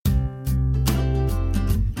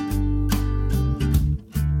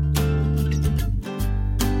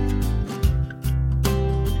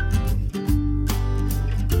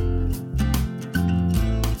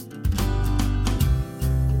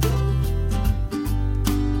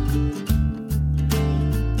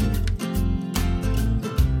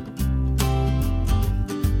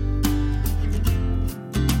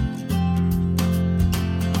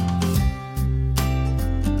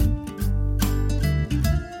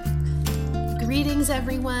Greetings,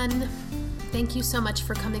 everyone. Thank you so much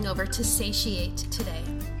for coming over to Satiate today,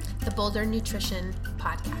 the Boulder Nutrition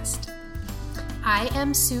Podcast. I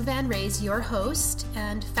am Sue Van Raes, your host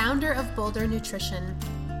and founder of Boulder Nutrition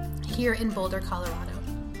here in Boulder, Colorado,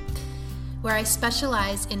 where I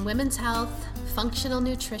specialize in women's health, functional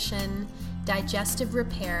nutrition, digestive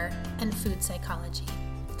repair, and food psychology.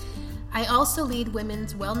 I also lead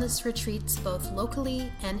women's wellness retreats both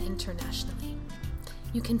locally and internationally.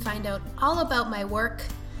 You can find out all about my work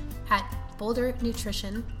at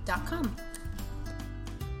bouldernutrition.com.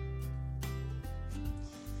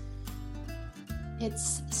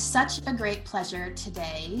 It's such a great pleasure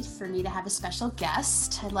today for me to have a special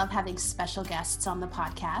guest. I love having special guests on the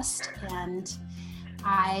podcast, and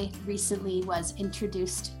I recently was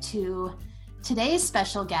introduced to today's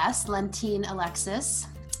special guest, Lentine Alexis,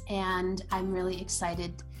 and I'm really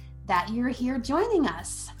excited that you're here joining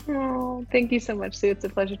us. Oh, thank you so much, Sue. It's a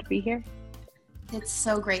pleasure to be here. It's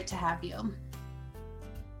so great to have you.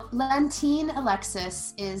 Lentine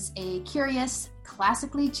Alexis is a curious,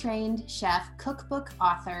 classically trained chef, cookbook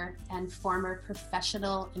author, and former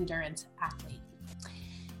professional endurance athlete.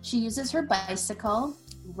 She uses her bicycle,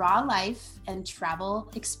 raw life, and travel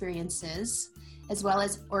experiences, as well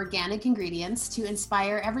as organic ingredients, to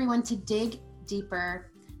inspire everyone to dig deeper,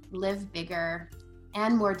 live bigger,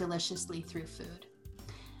 and more deliciously through food.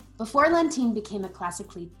 Before Lentine became a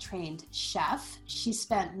classically trained chef, she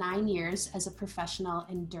spent 9 years as a professional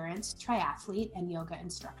endurance triathlete and yoga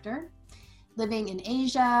instructor, living in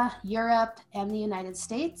Asia, Europe, and the United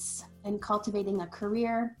States, and cultivating a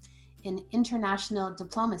career in international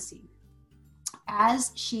diplomacy.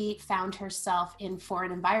 As she found herself in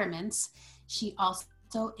foreign environments, she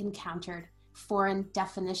also encountered foreign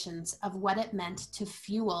definitions of what it meant to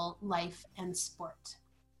fuel life and sport.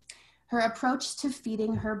 Her approach to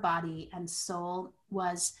feeding her body and soul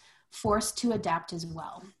was forced to adapt as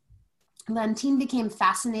well. Lentine became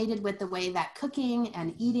fascinated with the way that cooking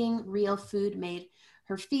and eating real food made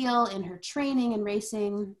her feel in her training and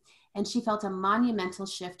racing, and she felt a monumental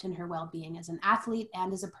shift in her well-being as an athlete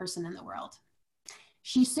and as a person in the world.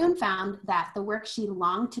 She soon found that the work she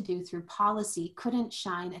longed to do through policy couldn't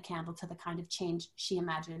shine a candle to the kind of change she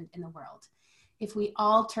imagined in the world if we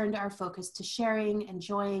all turned our focus to sharing,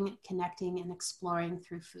 enjoying, connecting, and exploring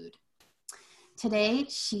through food. Today,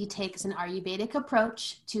 she takes an Ayurvedic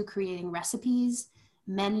approach to creating recipes,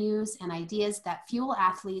 menus, and ideas that fuel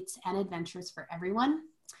athletes and adventures for everyone.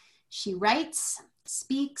 She writes,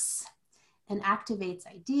 speaks, and activates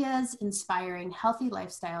ideas, inspiring healthy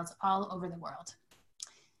lifestyles all over the world.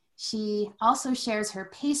 She also shares her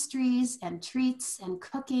pastries and treats and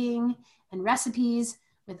cooking and recipes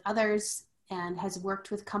with others, and has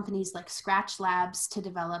worked with companies like Scratch Labs to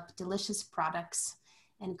develop delicious products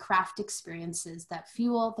and craft experiences that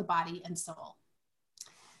fuel the body and soul.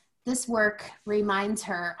 This work reminds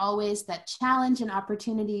her always that challenge and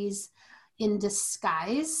opportunities in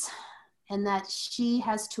disguise, and that she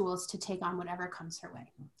has tools to take on whatever comes her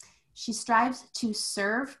way. She strives to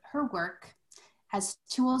serve her work as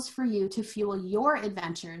tools for you to fuel your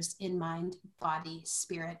adventures in mind, body,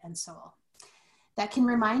 spirit, and soul. That can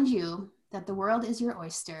remind you that the world is your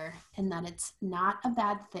oyster and that it's not a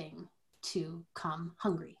bad thing to come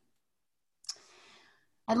hungry.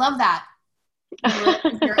 I love that. The world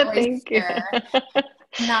is your oyster.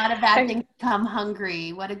 Not a bad thing to come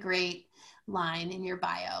hungry. What a great line in your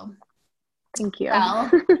bio. Thank you. Well,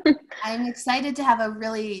 I'm excited to have a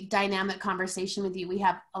really dynamic conversation with you. We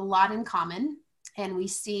have a lot in common, and we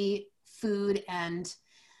see food and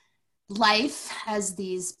life as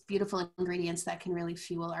these beautiful ingredients that can really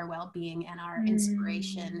fuel our well-being and our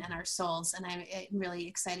inspiration and our souls. And I'm really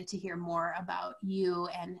excited to hear more about you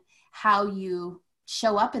and how you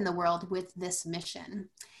show up in the world with this mission.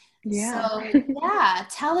 Yeah. So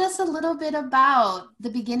tell us a little bit about the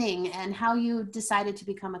beginning and how you decided to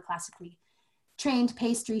become a classically trained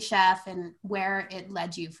pastry chef and where it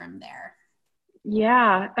led you from there.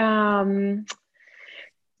 Yeah.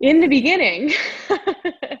 In the beginning,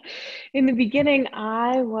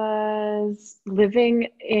 I was living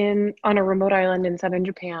on a remote island in southern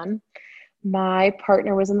Japan. My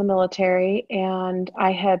partner was in the military, and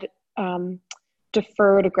I had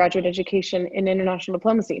deferred a graduate education in international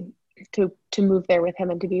diplomacy to move there with him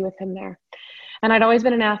and to be with him there. And I'd always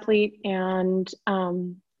been an athlete, and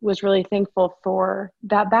was really thankful for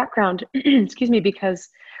that background, because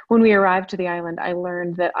when we arrived to the island, I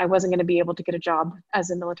learned that I wasn't going to be able to get a job as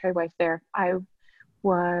a military wife there. I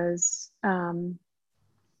was, the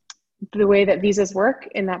way that visas work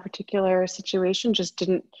in that particular situation just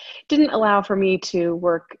didn't allow for me to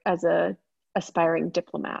work as a aspiring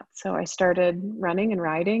diplomat. So I started running and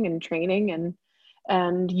riding and training and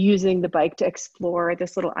and using the bike to explore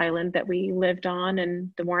this little island that we lived on.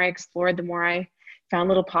 And the more I explored, the more I found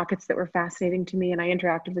little pockets that were fascinating to me, and I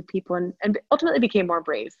interacted with people and ultimately became more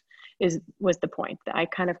brave was the point. That I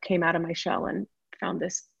kind of came out of my shell and found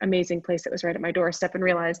this amazing place that was right at my doorstep and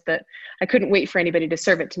realized that I couldn't wait for anybody to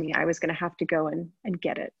serve it to me. I was going to have to go and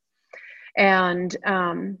get it. And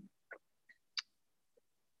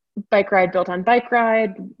bike ride built on bike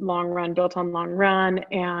ride, long run built on long run.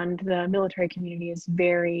 And the military community is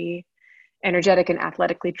very energetic and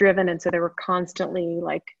athletically driven. And so there were constantly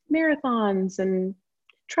like marathons and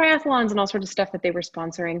triathlons and all sorts of stuff that they were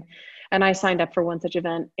sponsoring. And I signed up for one such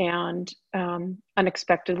event and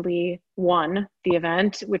unexpectedly won the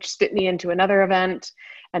event, which spit me into another event.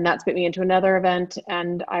 And that spit me into another event.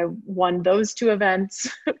 And I won those two events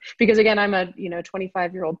because again, I'm a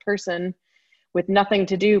 25-year-old person with nothing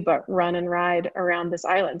to do but run and ride around this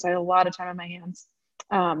island. So I had a lot of time on my hands.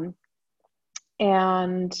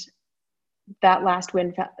 And that last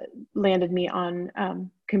win landed me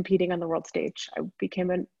on competing on the world stage. I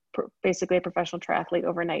became basically a professional triathlete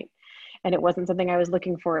overnight. And it wasn't something I was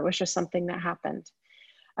looking for. It was just something that happened.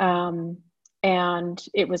 And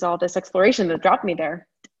it was all this exploration that dropped me there,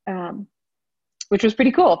 which was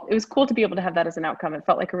pretty cool. It was cool to be able to have that as an outcome. It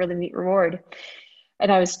felt like a really neat reward.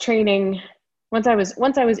 And I was training once I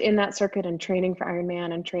was in that circuit and training for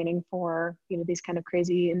Ironman and training for, these kind of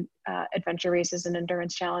crazy adventure races and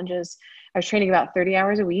endurance challenges. I was training about 30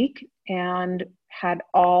 hours a week and had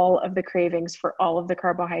all of the cravings for all of the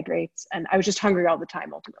carbohydrates. And I was just hungry all the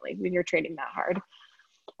time, ultimately, when you're training that hard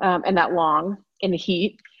and that long in the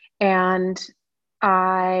heat. And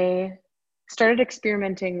I started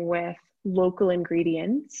experimenting with local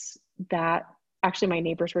ingredients that actually my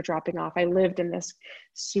neighbors were dropping off. I lived in this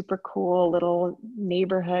super cool little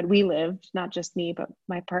neighborhood. We lived, not just me, but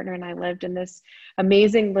my partner and I lived in this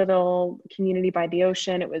amazing little community by the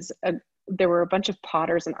ocean. There were a bunch of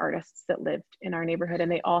potters and artists that lived in our neighborhood,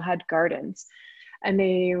 and they all had gardens. And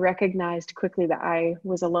they recognized quickly that I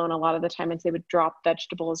was alone a lot of the time, and so they would drop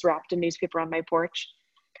vegetables wrapped in newspaper on my porch.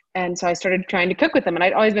 And so I started trying to cook with them, and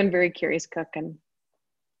I'd always been a very curious cook, and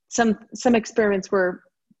some experiments were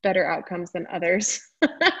better outcomes than others.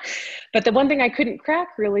 But the one thing I couldn't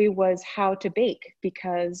crack really was how to bake,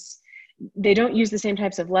 because they don't use the same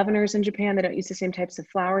types of leaveners in Japan. They don't use the same types of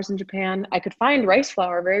flours in Japan. I could find rice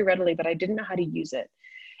flour very readily, but I didn't know how to use it.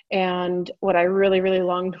 And what I really, really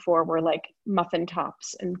longed for were like muffin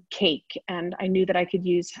tops and cake. And I knew that I could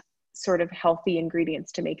use sort of healthy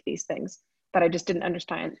ingredients to make these things, but I just didn't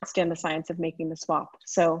understand the science of making the swap.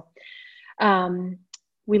 So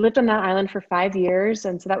we lived on that island for 5 years.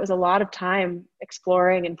 And so that was a lot of time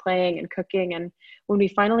exploring and playing and cooking. And when we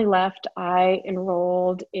finally left, I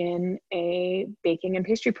enrolled in a baking and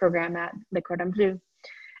pastry program at Le Cordon Bleu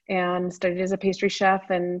and studied as a pastry chef,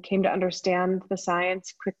 and came to understand the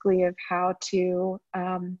science quickly of how to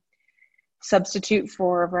substitute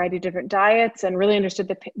for a variety of different diets, and really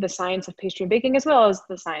understood the science of pastry and baking as well as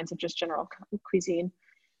the science of just general cuisine.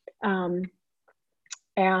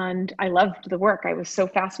 And I loved the work. I was so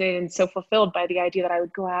fascinated and so fulfilled by the idea that I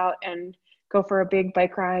would go out and go for a big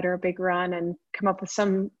bike ride or a big run and come up with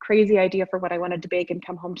some crazy idea for what I wanted to bake and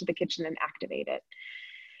come home to the kitchen and activate it.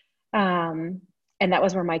 And that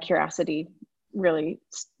was where my curiosity really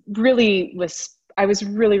was. I was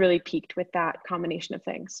really, really piqued with that combination of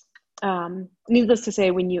things. Needless to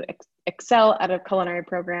say, when you excel at a culinary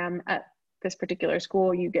program at this particular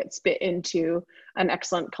school, you get spit into an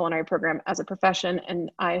excellent culinary program as a profession. And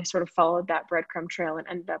I sort of followed that breadcrumb trail and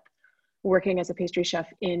ended up working as a pastry chef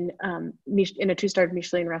in a 2-star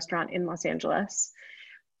Michelin restaurant in Los Angeles,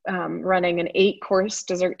 running an 8-course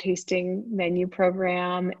dessert tasting menu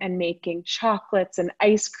program and making chocolates and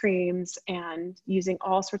ice creams and using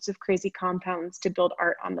all sorts of crazy compounds to build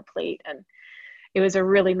art on the plate. And it was a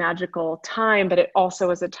really magical time, but it also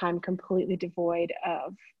was a time completely devoid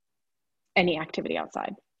of any activity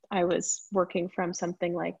outside. I was working from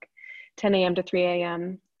something like 10 a.m. to 3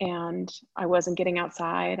 a.m. and I wasn't getting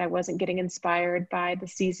outside. I wasn't getting inspired by the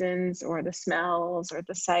seasons or the smells or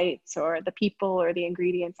the sights or the people or the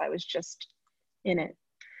ingredients. I was just in it.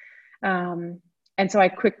 And so I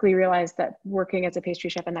quickly realized that working as a pastry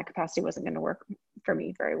chef in that capacity wasn't going to work for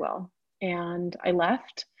me very well. And I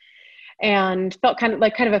left and felt kind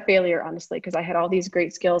of a failure, honestly, because I had all these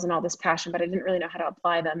great skills and all this passion, but I didn't really know how to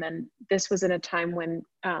apply them. And this was in a time when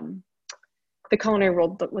the culinary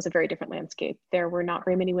world was a very different landscape. There were not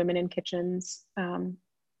very many women in kitchens.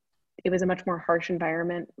 It was a much more harsh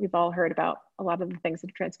environment. We've all heard about a lot of the things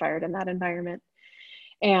that transpired in that environment.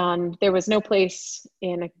 And there was no place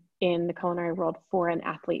in the culinary world for an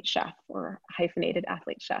athlete chef or a hyphenated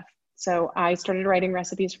athlete chef. So I started writing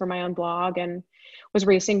recipes for my own blog and was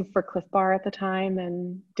racing for Cliff Bar at the time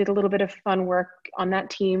and did a little bit of fun work on that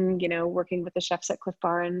team, working with the chefs at Cliff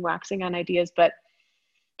Bar and waxing on ideas. But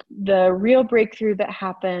the real breakthrough that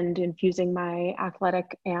happened infusing my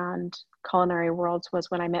athletic and culinary worlds was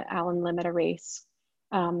when I met Alan Lim at a race.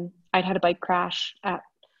 I'd had a bike crash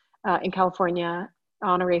in California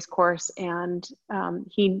on a race course, and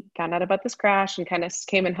he found out about this crash and kind of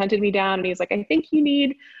came and hunted me down, and he was like, I think you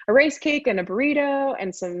need a race cake and a burrito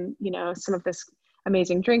and some of this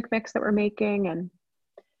amazing drink mix that we're making.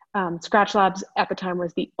 And Scratch Labs at the time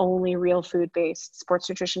was the only real food-based sports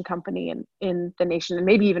nutrition company in the nation, and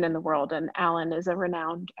maybe even in the world. And Alan is a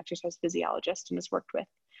renowned exercise physiologist and has worked with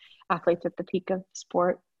athletes at the peak of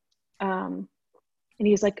sport. And he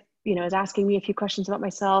was like, was asking me a few questions about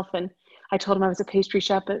myself, and I told him I was a pastry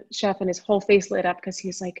chef, and his whole face lit up because he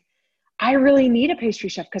was like, I really need a pastry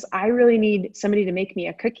chef because I really need somebody to make me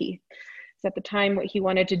a cookie. So at the time, what he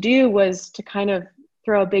wanted to do was to kind of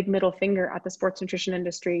throw a big middle finger at the sports nutrition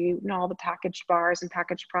industry and all the packaged bars and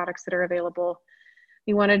packaged products that are available.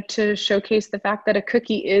 He wanted to showcase the fact that a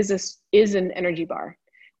cookie is an energy bar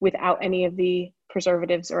without any of the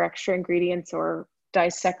preservatives or extra ingredients or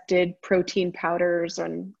dissected protein powders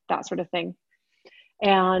and that sort of thing.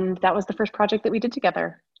 And that was the first project that we did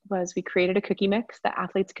together. Was we created a cookie mix that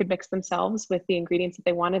athletes could mix themselves with the ingredients that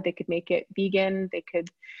they wanted. They could make it vegan. They could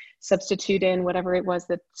substitute in whatever it was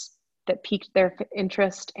that piqued their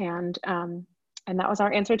interest. And that was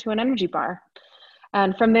our answer to an energy bar.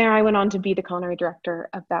 And from there, I went on to be the culinary director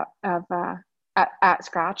at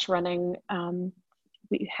Scratch, running.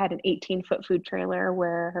 We had an 18-foot food trailer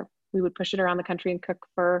where we would push it around the country and cook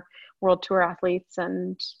for World Tour athletes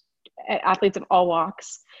and athletes of all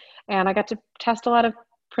walks. And I got to test a lot of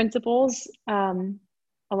principles, a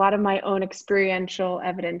lot of my own experiential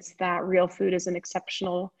evidence that real food is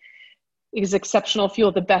exceptional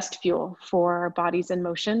fuel, the best fuel for our bodies in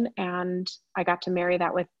motion. And I got to marry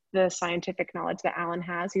that with the scientific knowledge that Alan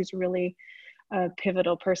has. He's really a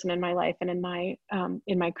pivotal person in my life and in my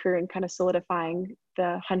career, and kind of solidifying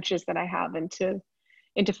the hunches that I have into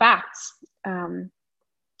facts.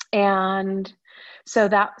 And so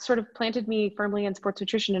that sort of planted me firmly in sports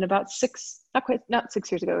nutrition. And about not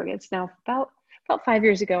 6 years ago, it's now about 5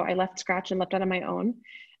 years ago, I left Scratch and left out on my own,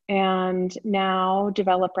 and now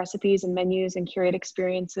develop recipes and menus and curate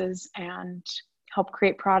experiences and help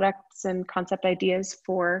create products and concept ideas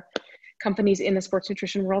for companies in the sports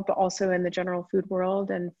nutrition world, but also in the general food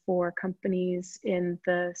world, and for companies in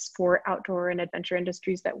the sport, outdoor, and adventure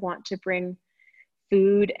industries that want to bring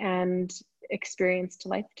food and experience to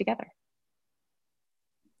life together.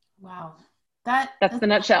 Wow. That's the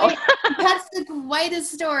nutshell. That's quite a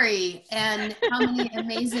story, and how many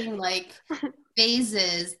amazing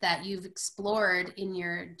phases that you've explored in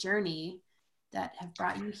your journey that have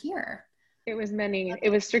brought you here. It was many. It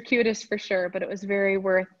was circuitous for sure, but it was very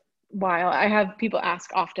worthwhile. I have people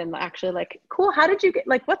ask often, actually, cool, how did you get,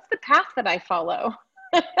 what's the path that I follow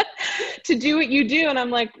to do what you do? And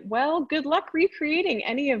I'm like, well, good luck recreating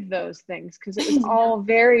any of those things, because it was all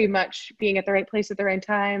very much being at the right place at the right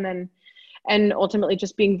time, and ultimately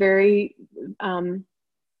just being very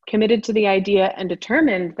committed to the idea and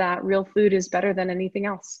determined that real food is better than anything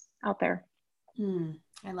else out there.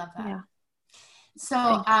 I love that. Yeah.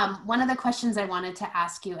 So one of the questions I wanted to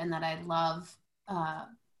ask you, and that I love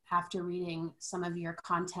after reading some of your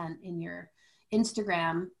content in your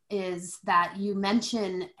Instagram, is that you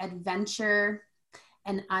mention adventure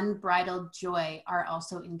and unbridled joy are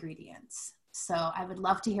also ingredients. So I would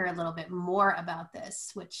love to hear a little bit more about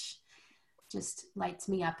this, which just lights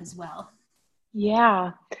me up as well.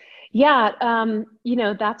 Yeah.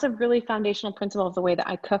 That's a really foundational principle of the way that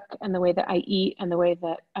I cook and the way that I eat and the way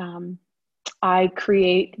that I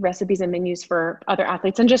create recipes and menus for other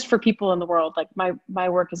athletes and just for people in the world. My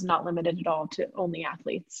work is not limited at all to only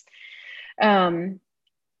athletes. And,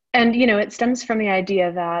 it stems from the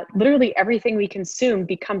idea that literally everything we consume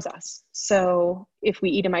becomes us. So if we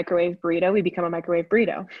eat a microwave burrito, we become a microwave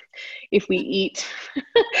burrito. If we eat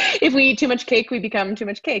too much cake, we become too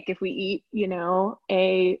much cake. If we eat,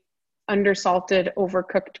 a undersalted,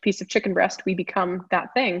 overcooked piece of chicken breast, we become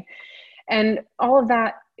that thing. And all of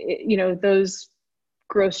that, those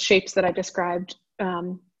gross shapes that I described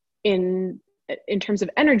in terms of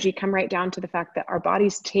energy come right down to the fact that our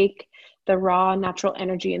bodies take the raw natural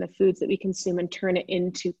energy in the foods that we consume and turn it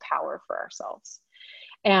into power for ourselves.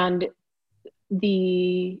 And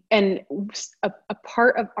a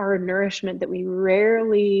part of our nourishment that we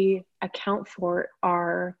rarely account for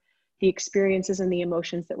are the experiences and the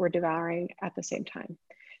emotions that we're devouring at the same time.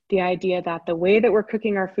 the idea that the way that we're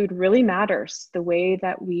cooking our food really matters. The way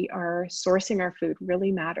that we are sourcing our food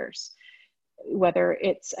really matters, whether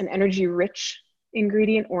it's an energy rich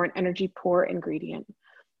ingredient or an energy poor ingredient.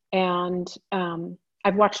 And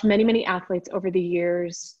I've watched many, many athletes over the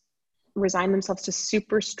years resign themselves to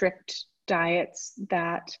super strict diets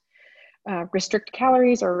that restrict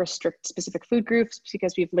calories or restrict specific food groups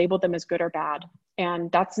because we've labeled them as good or bad.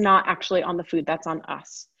 And that's not actually on the food, that's on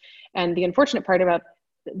us. And the unfortunate part about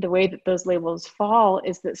the way that those labels fall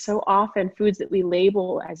is that so often foods that we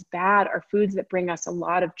label as bad are foods that bring us a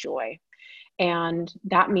lot of joy. And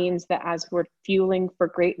that means that as we're fueling for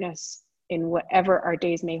greatness in whatever our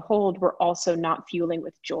days may hold, we're also not fueling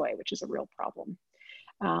with joy, which is a real problem.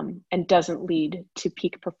 And doesn't lead to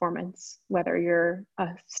peak performance, whether you're a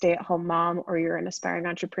stay-at-home mom or you're an aspiring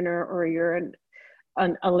entrepreneur or you're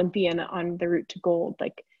an Olympian on the route to gold.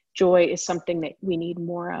 Like, joy is something that we need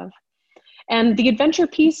more of. And the adventure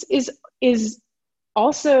piece is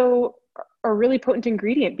also a really potent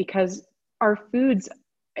ingredient because our foods,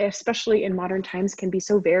 especially in modern times, can be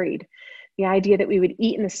so varied. The idea that we would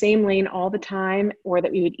eat in the same lane all the time, or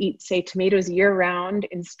that we would eat, say, tomatoes year round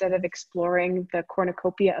instead of exploring the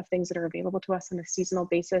cornucopia of things that are available to us on a seasonal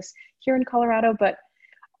basis here in Colorado, but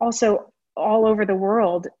also all over the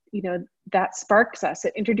world, that sparks us.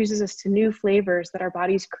 It introduces us to new flavors that our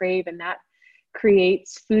bodies crave, and that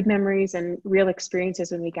creates food memories and real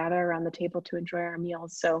experiences when we gather around the table to enjoy our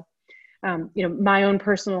meals. So, my own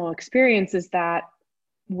personal experience is that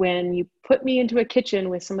when you put me into a kitchen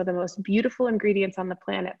with some of the most beautiful ingredients on the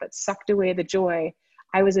planet, but sucked away the joy,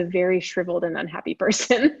 I was a very shriveled and unhappy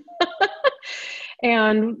person.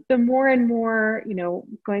 And the more and more,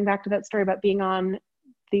 going back to that story about being on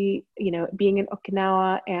being in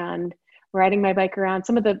Okinawa and riding my bike around,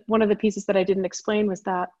 one of the pieces that I didn't explain was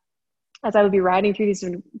that as I would be riding through these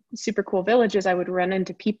super cool villages, I would run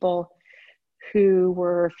into people who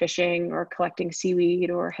were fishing or collecting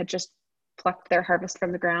seaweed or had just plucked their harvest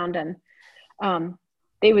from the ground. And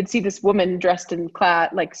they would see this woman dressed in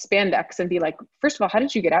like spandex and be like, first of all, how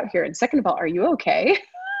did you get out here? And second of all, are you okay?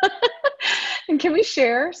 And can we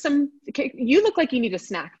share you look like you need a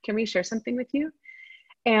snack. Can we share something with you?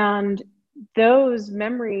 And those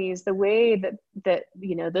memories, the way that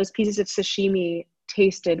those pieces of sashimi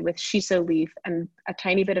tasted with shiso leaf and a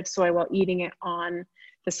tiny bit of soy while eating it on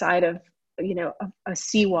the side of, a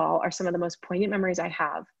seawall, are some of the most poignant memories I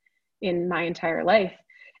have in my entire life.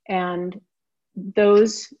 And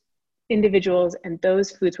those individuals and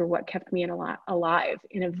those foods were what kept me alive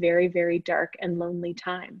in a very, very dark and lonely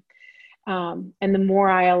time. And the more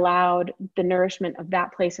I allowed the nourishment of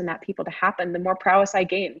that place and that people to happen, the more prowess I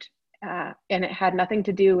gained. And it had nothing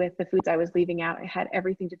to do with the foods I was leaving out. It had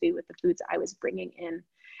everything to do with the foods I was bringing in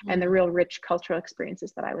and the real rich cultural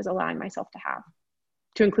experiences that I was allowing myself to have,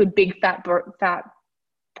 to include big fat pork,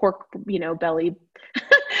 belly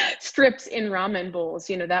strips in ramen bowls.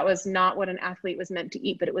 That was not what an athlete was meant to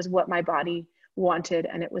eat, but it was what my body wanted,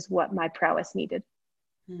 and it was what my prowess needed.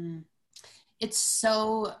 It's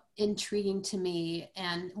so intriguing to me,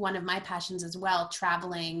 and one of my passions as well,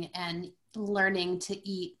 traveling and learning to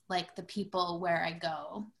eat like the people where I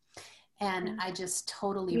go. And I just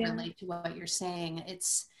totally relate to what you're saying.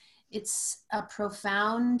 It's a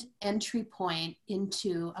profound entry point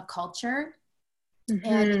into a culture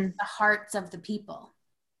and the hearts of the people.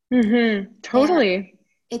 Totally. And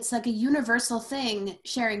it's like a universal thing,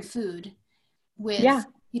 sharing food with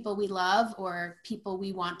people we love or people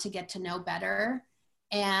we want to get to know better.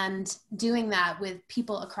 And doing that with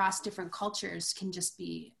people across different cultures can just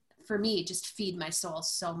be, for me, just feed my soul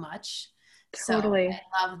so much. Totally. So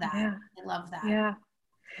I love that. I love that. Yeah.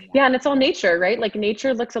 And it's all nature, right? Like,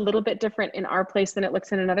 nature looks a little bit different in our place than it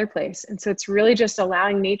looks in another place. And so it's really just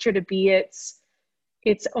allowing nature to be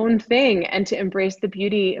its own thing and to embrace the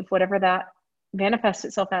beauty of whatever that manifests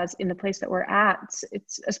itself as in the place that we're at.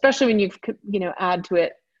 It's especially when you add to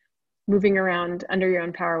it moving around under your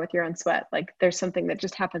own power with your own sweat. Like, there's something that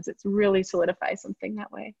just happens. It's really solidifies something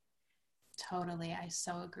that way. Totally. I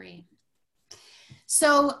so agree.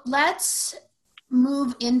 So let's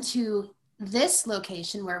move into this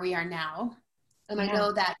location where we are now. And I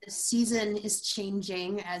know that the season is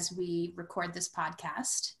changing as we record this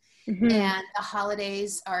podcast, and the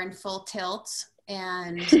holidays are in full tilt,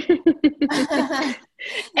 and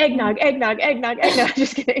eggnog.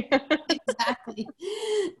 Just kidding. Exactly.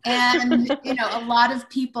 And, a lot of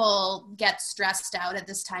people get stressed out at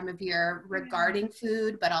this time of year regarding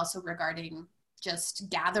food, but also regarding just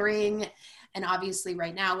gathering. And obviously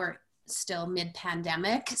right now we're still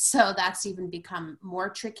mid-pandemic, so that's even become more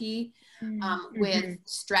tricky with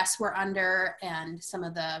stress we're under and some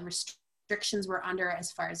of the restrictions restrictions we're under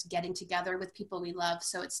as far as getting together with people we love.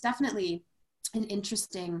 So it's definitely an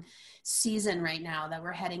interesting season right now that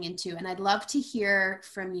we're heading into. And I'd love to hear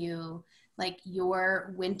from you, like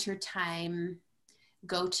your wintertime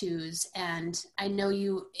go-tos. And I know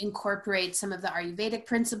you incorporate some of the Ayurvedic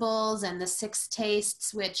principles and the 6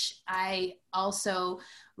 tastes, which I also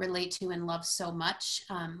relate to and love so much.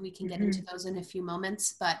 We can get into those in a few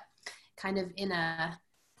moments, but kind of in a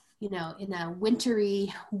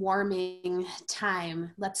wintry, warming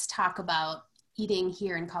time, let's talk about eating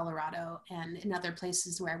here in Colorado and in other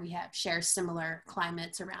places where we share similar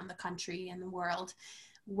climates around the country and the world.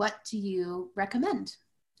 What do you recommend?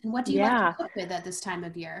 And what do you like to cook with at this time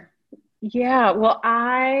of year? Yeah, well,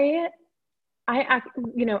 I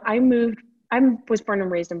was born and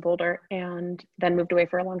raised in Boulder, and then moved away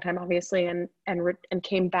for a long time, obviously, and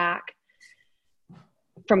came back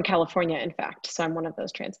from California, in fact. So I'm one of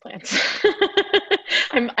those transplants.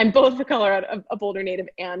 I'm both a Boulder native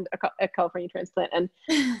and a California transplant, and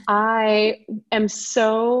I am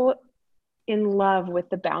so in love with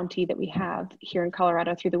the bounty that we have here in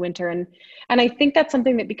Colorado through the winter. And I think that's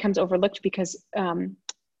something that becomes overlooked because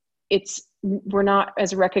we're not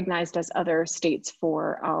as recognized as other states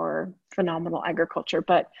for our phenomenal agriculture,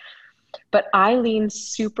 but I lean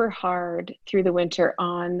super hard through the winter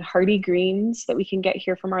on hardy greens that we can get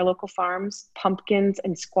here from our local farms, pumpkins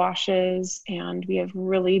and squashes. And we have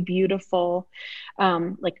really beautiful,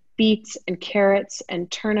 like beets and carrots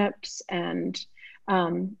and turnips, and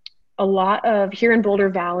here in Boulder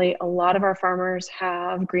Valley, a lot of our farmers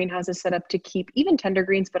have greenhouses set up to keep even tender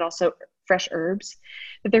greens, but also fresh herbs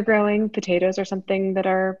that they're growing, potatoes or something that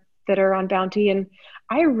are on bounty. And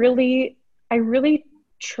I really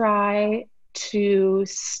try to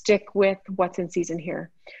stick with what's in season here.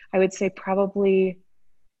 I would say probably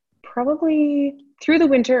through the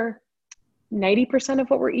winter, 90% of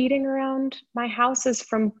what we're eating around my house is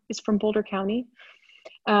from Boulder County.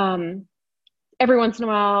 Every once in a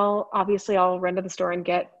while, obviously, I'll run to the store and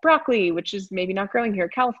get broccoli, which is maybe not growing here,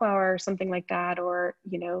 cauliflower or something like that, or,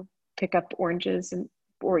 pick up oranges,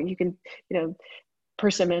 or you can,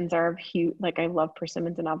 persimmons are huge. Like, I love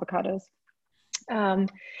persimmons and avocados.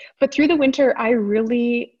 But through the winter, I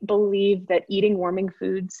really believe that eating warming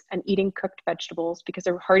foods and eating cooked vegetables, because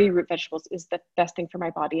they're hardy root vegetables, is the best thing for my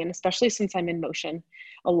body. And especially since I'm in motion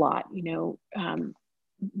a lot,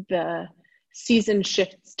 the season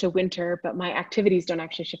shifts to winter, but my activities don't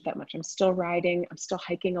actually shift that much. I'm still riding, I'm still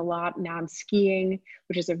hiking a lot. Now I'm skiing,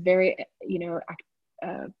 which is a very,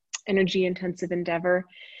 energy intensive endeavor.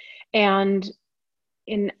 And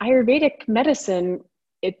in Ayurvedic medicine,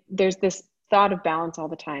 there's this thought of balance all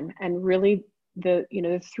the time. And really the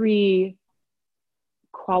 3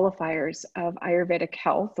 qualifiers of Ayurvedic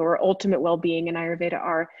health or ultimate well-being in Ayurveda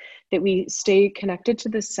are that we stay connected to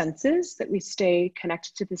the senses, that we stay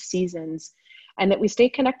connected to the seasons, and that we stay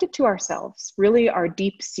connected to ourselves, really our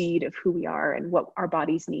deep seed of who we are and what our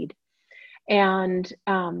bodies need. And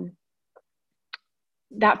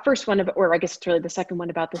that first one, or I guess it's really the second one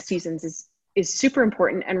about the seasons, is super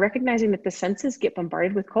important, and recognizing that the senses get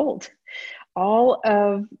bombarded with cold. All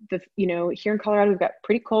of the, here in Colorado, we've got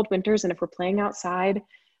pretty cold winters, and if we're playing outside,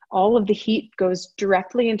 all of the heat goes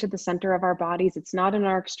directly into the center of our bodies. It's not in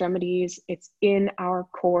our extremities, it's in our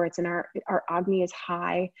core, it's in our Agni is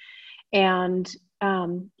high. And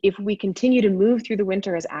if we continue to move through the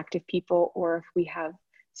winter as active people, or if we have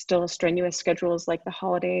still strenuous schedules like the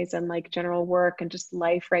holidays and like general work and just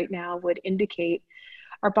life right now would indicate,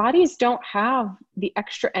 our bodies don't have the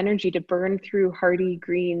extra energy to burn through hardy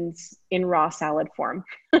greens in raw salad form.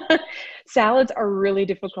 Salads are really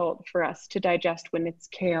difficult for us to digest when it's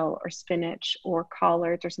kale or spinach or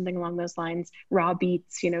collards or something along those lines, raw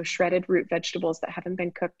beets, shredded root vegetables that haven't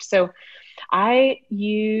been cooked. So I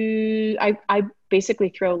basically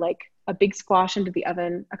throw like a big squash into the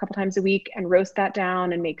oven a couple times a week and roast that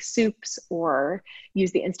down and make soups, or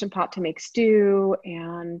use the Instant Pot to make stew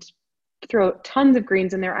and throw tons of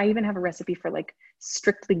greens in there. I even have a recipe for like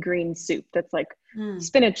strictly green soup that's like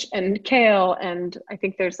spinach and kale, and I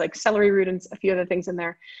think there's like celery root and a few other things in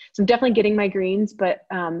there. So I'm definitely getting my greens, but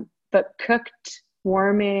cooked,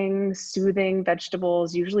 warming, soothing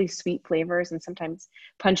vegetables, usually sweet flavors and sometimes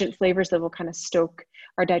pungent flavors that will kind of stoke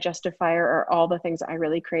our digestive fire, are all the things I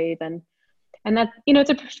really crave. And that, it's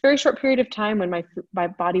a very short period of time when my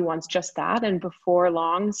body wants just that. And before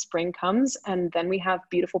long, spring comes, and then we have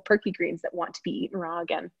beautiful perky greens that want to be eaten raw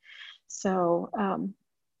again. So,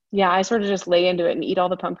 I sort of just lay into it and eat all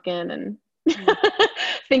the pumpkin and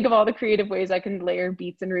think of all the creative ways I can layer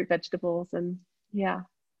beets and root vegetables. And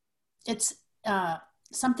it's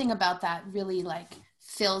something about that really like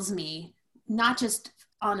fills me, not just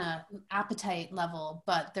on a appetite level,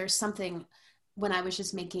 but there's something when I was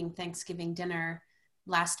just making Thanksgiving dinner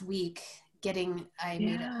last week, I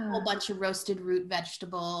made a whole bunch of roasted root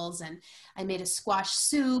vegetables, and I made a squash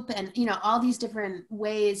soup, and, you know, all these different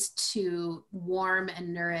ways to warm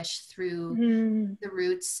and nourish through the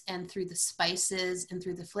roots and through the spices and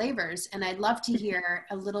through the flavors. And I'd love to hear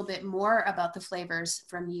a little bit more about the flavors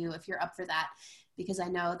from you if you're up for that, because I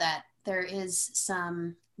know that there is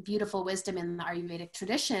some beautiful wisdom in the Ayurvedic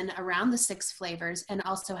tradition around the 6 flavors, and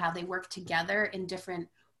also how they work together in different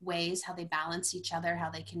ways, how they balance each other, how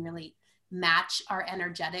they can really match our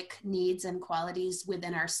energetic needs and qualities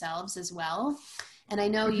within ourselves as well. And I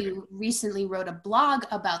know you recently wrote a blog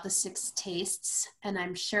about the 6 tastes, and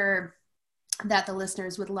I'm sure that the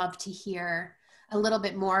listeners would love to hear a little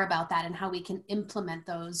bit more about that and how we can implement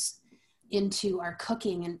those into our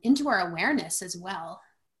cooking and into our awareness as well.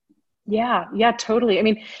 Yeah, totally. I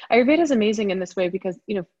mean, Ayurveda is amazing in this way because,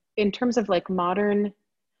 you know, in terms of like modern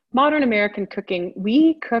American cooking,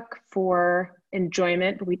 we cook for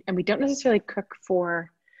enjoyment, but we don't necessarily cook for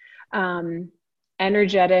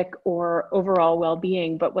energetic or overall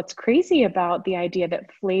well-being. But what's crazy about the idea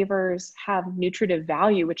that flavors have nutritive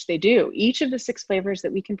value, which they do, each of the 6 flavors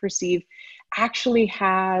that we can perceive actually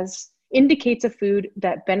indicates a food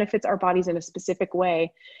that benefits our bodies in a specific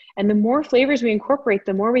way. And the more flavors we incorporate,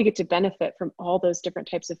 the more we get to benefit from all those different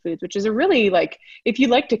types of foods, which is a really, like, if you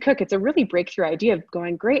like to cook, it's a really breakthrough idea of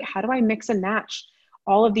going, great, how do I mix and match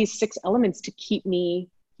all of these 6 elements to keep me,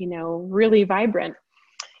 you know, really vibrant?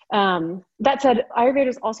 That said, Ayurveda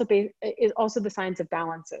is also the science of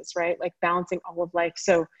balances, right? Like balancing all of life.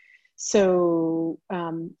 So,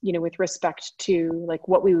 you know, with respect to like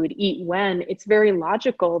what we would eat when, it's very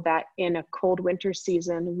logical that in a cold winter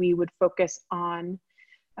season, we would focus on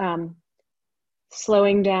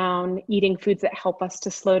slowing down, eating foods that help us to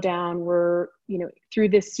slow down. We're, you know, through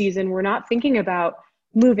this season, we're not thinking about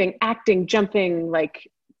moving, acting, jumping, like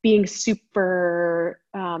being super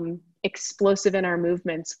explosive in our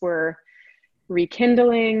movements. We're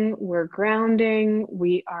rekindling, we're grounding,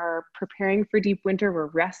 we are preparing for deep winter, we're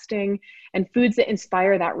resting, and foods that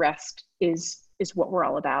inspire that rest is what we're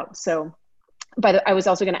all about. So, but I was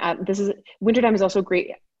also going to add, wintertime is also a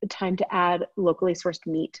great time to add locally sourced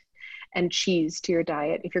meat and cheese to your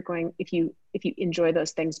diet if you enjoy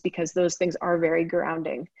those things, because those things are very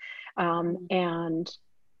grounding. And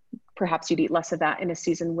perhaps you'd eat less of that in a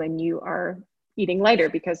season when you are eating lighter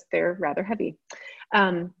because they're rather heavy.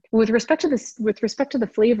 With respect to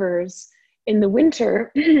the flavors in the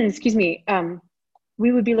winter, excuse me,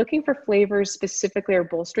 we would be looking for flavors specifically, or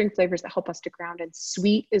bolstering flavors that help us to ground. And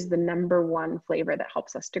sweet is the number 1 flavor that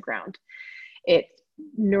helps us to ground. It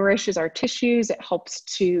nourishes our tissues. It helps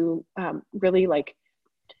to really like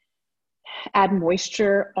add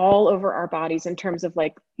moisture all over our bodies in terms of,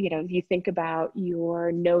 like, you know, if you think about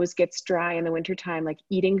your nose gets dry in the wintertime, like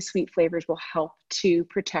eating sweet flavors will help to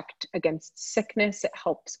protect against sickness. It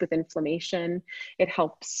helps with inflammation. It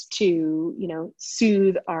helps to, you know,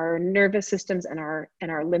 soothe our nervous systems and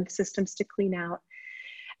our lymph systems to clean out.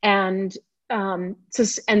 And and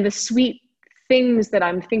the sweet things that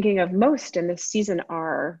I'm thinking of most in this season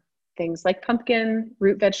are things like pumpkin,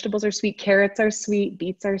 root vegetables are sweet, carrots are sweet,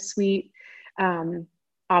 beets are sweet.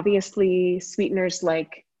 Obviously sweeteners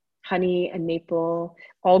like honey and maple,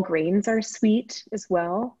 all grains are sweet as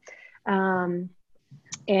well. And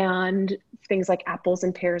things like apples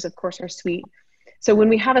and pears, of course, are sweet. So when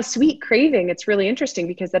we have a sweet craving, it's really interesting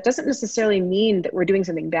because that doesn't necessarily mean that we're doing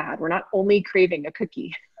something bad. We're not only craving a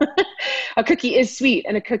cookie. A cookie is sweet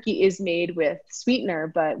and a cookie is made with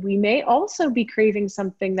sweetener, but we may also be craving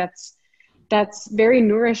something that's very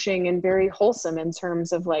nourishing and very wholesome in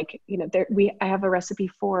terms of, like, you know, I have a recipe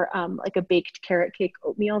for like a baked carrot cake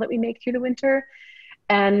oatmeal that we make through the winter.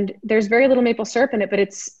 And there's very little maple syrup in it, but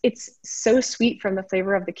it's so sweet from the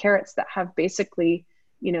flavor of the carrots that have basically,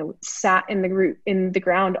 you know, sat in the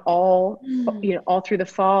ground all, you know, all through the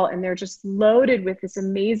fall. And they're just loaded with this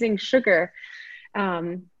amazing sugar.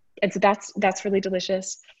 And so that's really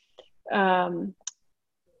delicious.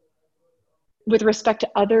 With respect to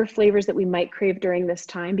other flavors that we might crave during this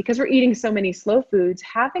time, because we're eating so many slow foods,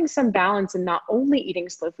 having some balance in not only eating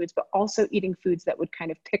slow foods, but also eating foods that would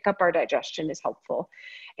kind of pick up our digestion is helpful.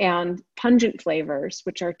 And pungent flavors,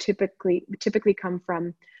 which are typically come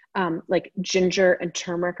from like ginger and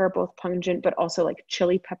turmeric, are both pungent, but also like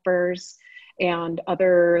chili peppers and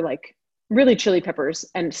other like really chili peppers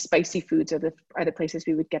and spicy foods are the places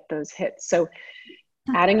we would get those hits. So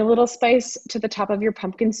adding a little spice to the top of your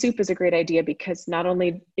pumpkin soup is a great idea, because not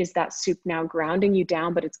only is that soup now grounding you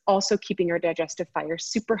down, but it's also keeping your digestive fire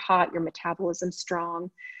super hot, your metabolism strong.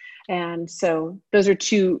 And so those are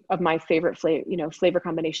two of my favorite flavor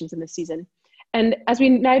combinations in this season. And as we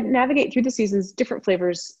navigate through the seasons, different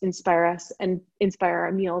flavors inspire us and inspire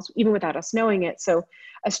our meals, even without us knowing it. So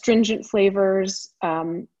astringent flavors,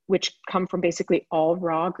 which come from basically all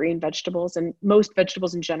raw green vegetables, and most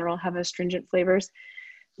vegetables in general have astringent flavors.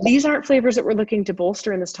 These aren't flavors that we're looking to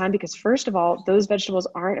bolster in this time because, first of all, those vegetables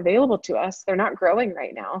aren't available to us. They're not growing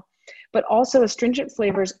right now. But also astringent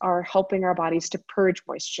flavors are helping our bodies to purge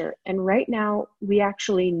moisture. And right now, we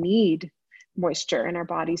actually need moisture in our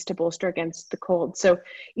bodies to bolster against the cold. So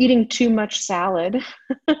eating too much salad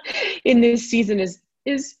in this season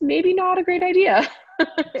is maybe not a great idea.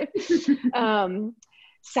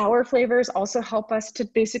 Sour flavors also help us to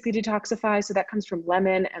basically detoxify. So that comes from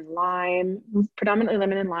lemon and lime, predominantly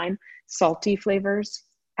lemon and lime. Salty flavors,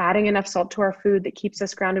 adding enough salt to our food that keeps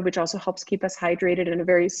us grounded, which also helps keep us hydrated in a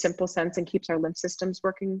very simple sense and keeps our lymph systems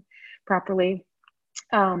working properly.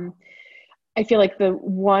 I feel like the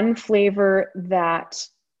one flavor that,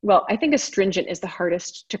 well, I think astringent is the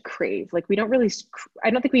hardest to crave. Like I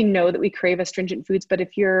don't think we know that we crave astringent foods, but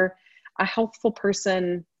if you're a healthful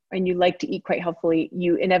person and you like to eat quite healthfully,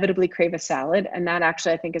 you inevitably crave a salad. And that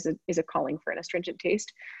actually, I think is a calling for an astringent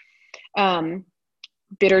taste.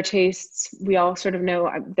 Bitter tastes, we all sort of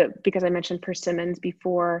know that, because I mentioned persimmons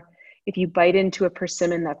before, if you bite into a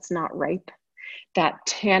persimmon that's not ripe, that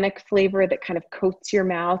tannic flavor that kind of coats your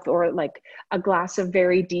mouth, or like a glass of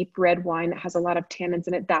very deep red wine that has a lot of tannins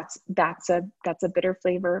in it, that's a bitter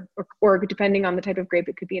flavor, or depending on the type of grape,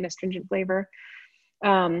 it could be an astringent flavor.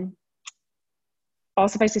 All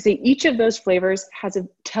suffice to say, each of those flavors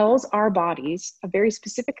tells our bodies a very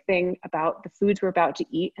specific thing about the foods we're about to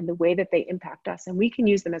eat and the way that they impact us. And we can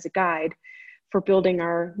use them as a guide for building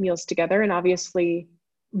our meals together, and obviously,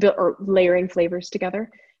 or layering flavors together.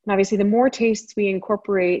 And obviously, the more tastes we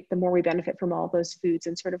incorporate, the more we benefit from all those foods,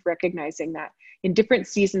 and sort of recognizing that in different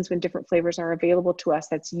seasons, when different flavors are available to us,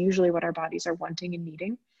 that's usually what our bodies are wanting and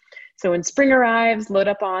needing. So when spring arrives, load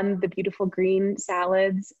up on the beautiful green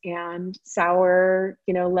salads and sour,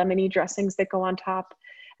 lemony dressings that go on top.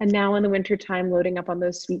 And now in the wintertime, loading up on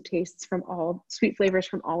those sweet flavors from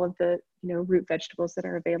all of the, root vegetables that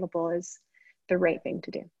are available is the right thing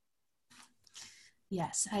to do.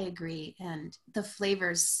 Yes, I agree. And the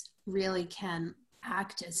flavors really can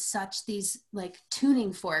act as such these like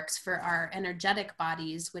tuning forks for our energetic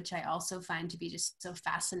bodies, which I also find to be just so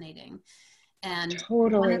fascinating. And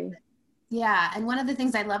totally. And one of the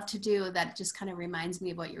things I love to do that just kind of reminds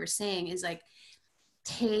me of what you were saying is like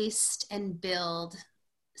taste and build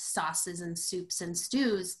sauces and soups and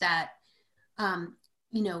stews that,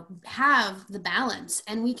 have the balance,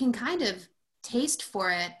 and we can kind of taste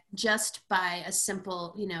for it just by a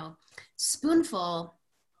simple, spoonful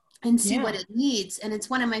and see what it needs. And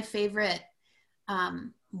it's one of my favorite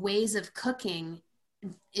ways of cooking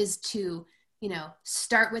is to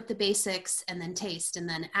start with the basics and then taste and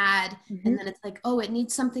then add. Mm-hmm. And then it's like, oh, it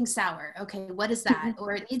needs something sour. Okay, what is that? Mm-hmm.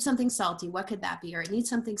 Or it needs something salty. What could that be? Or it needs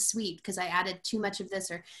something sweet because I added too much of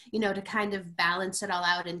this, or, to kind of balance it all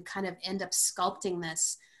out and kind of end up sculpting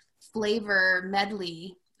this flavor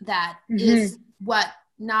medley that mm-hmm. is what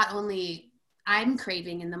not only I'm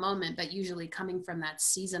craving in the moment, but usually coming from that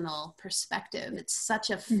seasonal perspective. It's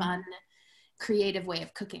such a fun, creative way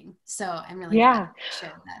of cooking. So I'm really glad to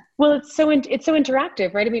share that. Well, it's so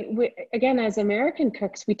interactive, right? I mean, again, as American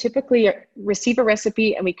cooks, we typically receive a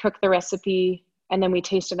recipe and we cook the recipe and then we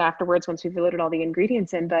taste it afterwards once we've loaded all the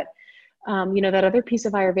ingredients in. But that other piece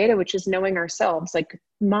of Ayurveda, which is knowing ourselves, like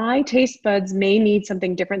my taste buds may need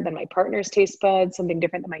something different than my partner's taste buds, something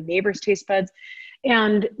different than my neighbor's taste buds.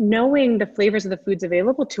 And knowing the flavors of the foods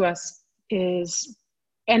available to us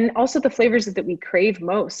and also the flavors that we crave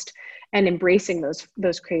most, and embracing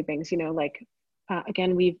those cravings,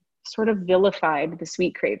 again, we've sort of vilified the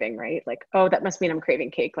sweet craving, right? Like, oh, that must mean I'm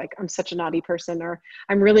craving cake. Like I'm such a naughty person, or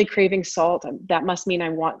I'm really craving salt. That must mean I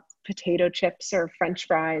want potato chips or French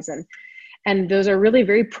fries. And those are really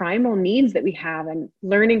very primal needs that we have, and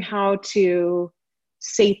learning how to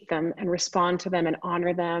sate them and respond to them and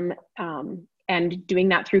honor them. And doing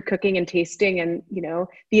that through cooking and tasting and,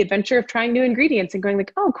 the adventure of trying new ingredients and going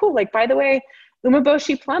like, oh, cool. Like, by the way,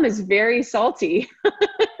 umeboshi plum is very salty.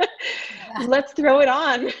 Let's throw it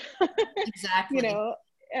on. Exactly.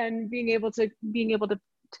 And being able to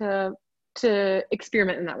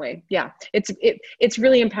experiment in that way. Yeah. It's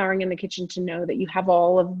really empowering in the kitchen to know that you have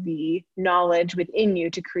all of the knowledge within you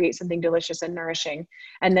to create something delicious and nourishing,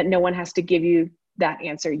 and that no one has to give you that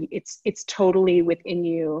answer. It's totally within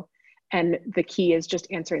you. And the key is just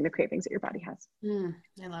answering the cravings that your body has.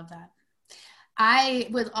 I love that. I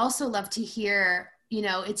would also love to hear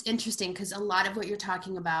it's interesting because a lot of what you're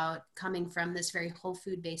talking about coming from this very whole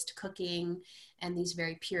food based cooking and these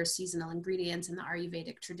very pure seasonal ingredients in the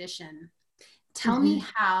Ayurvedic tradition. Tell me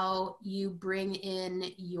how you bring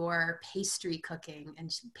in your pastry cooking and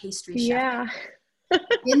pastry chef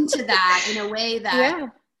into that in a way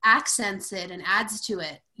that accents it and adds to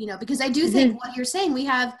it, because I do think what you're saying, we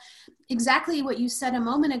have exactly what you said a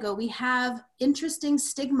moment ago. We have interesting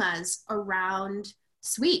stigmas around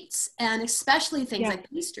sweets and especially things like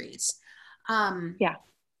pastries. And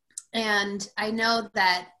I know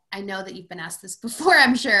that you've been asked this before,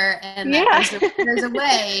 I'm sure. And that there's a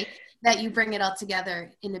way that you bring it all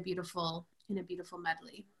together in a beautiful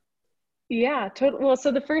medley. Yeah, totally. Well,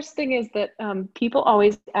 so the first thing is that people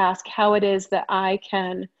always ask how it is that I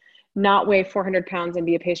can not weigh 400 pounds and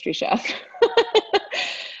be a pastry chef.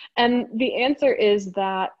 And the answer is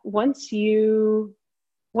that once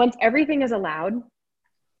everything is allowed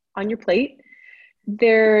on your plate,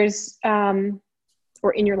 there's,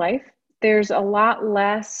 or in your life, there's a lot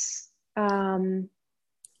less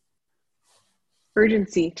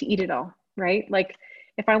urgency to eat it all, right? Like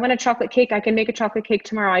if I want a chocolate cake, I can make a chocolate cake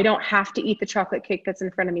tomorrow. I don't have to eat the chocolate cake that's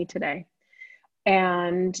in front of me today.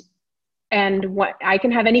 And what I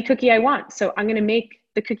can have any cookie I want. So I'm going to make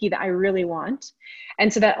the cookie that I really want.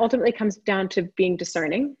 And so that ultimately comes down to being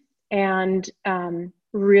discerning and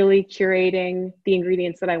really curating the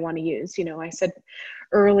ingredients that I want to use. I said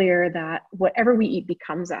earlier that whatever we eat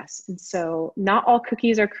becomes us. And so not all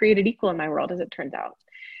cookies are created equal in my world, as it turns out.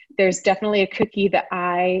 There's definitely a cookie that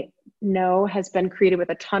I know has been created with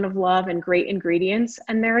a ton of love and great ingredients.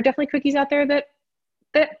 And there are definitely cookies out there that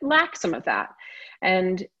lack some of that.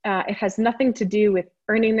 And it has nothing to do with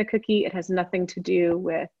earning the cookie. It has nothing to do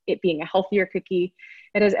with it being a healthier cookie.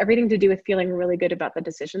 It has everything to do with feeling really good about the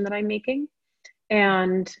decision that I'm making.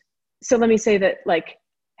 And so let me say that, like,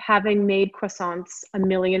 having made croissants a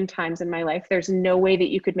million times in my life, there's no way that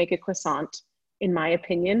you could make a croissant, in my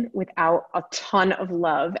opinion, without a ton of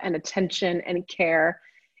love and attention and care.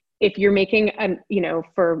 If you're making,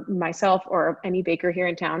 for myself or any baker here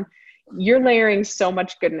in town, you're layering so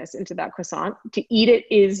much goodness into that croissant. To eat it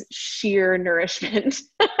is sheer nourishment.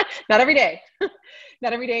 Not every day.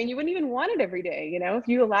 Not every day. And you wouldn't even want it every day. If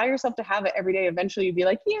you allow yourself to have it every day, eventually you'd be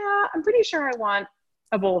like, yeah, I'm pretty sure I want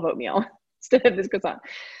a bowl of oatmeal instead of this croissant.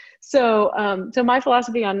 So my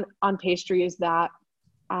philosophy on pastry is that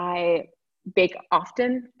I bake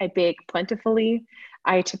often. I bake plentifully.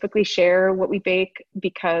 I typically share what we bake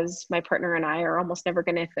because my partner and I are almost never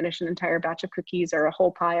going to finish an entire batch of cookies or a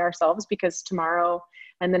whole pie ourselves, because tomorrow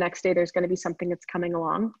and the next day there's going to be something that's coming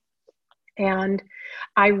along. And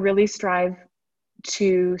I really strive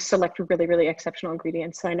to select really, really exceptional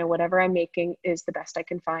ingredients. So I know whatever I'm making is the best I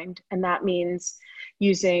can find. And that means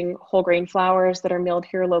using whole grain flours that are milled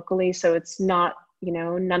here locally. So it's not,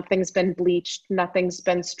 nothing's been bleached, nothing's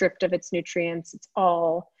been stripped of its nutrients. It's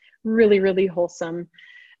all really, really wholesome.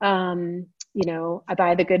 I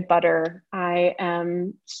buy the good butter. I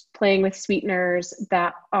am playing with sweeteners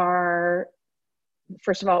that are,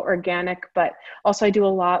 first of all, organic, but also I do a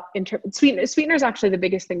lot sweetener is actually the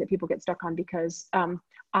biggest thing that people get stuck on, because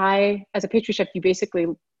as a pastry chef, you basically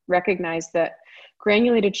recognize that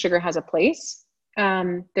granulated sugar has a place.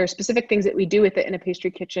 There are specific things that we do with it in a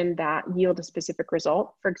pastry kitchen that yield a specific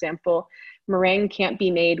result. For example, meringue can't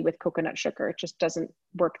be made with coconut sugar. It just doesn't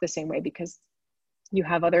work the same way because you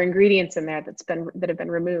have other ingredients in there that have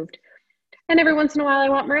been removed. And every once in a while I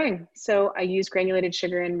want meringue, so I use granulated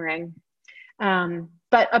sugar in meringue.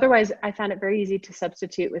 But otherwise, I found it very easy to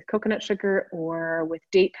substitute with coconut sugar or with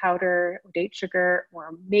date powder, or date sugar, or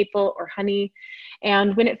maple or honey.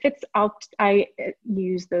 And when it fits, I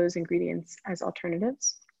use those ingredients as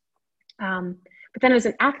alternatives. But then as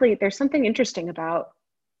an athlete, there's something interesting about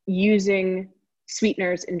using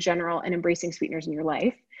sweeteners in general and embracing sweeteners in your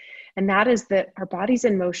life. And that is that our bodies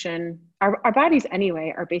in motion, our bodies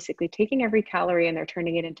anyway, are basically taking every calorie and they're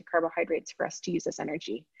turning it into carbohydrates for us to use as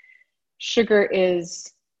energy. Sugar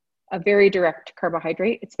is a very direct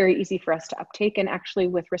carbohydrate. It's very easy for us to uptake. And actually,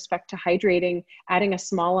 with respect to hydrating, adding a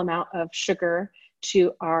small amount of sugar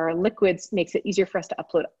to our liquids makes it easier for us to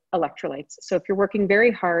upload electrolytes. So if you're working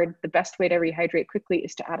very hard, the best way to rehydrate quickly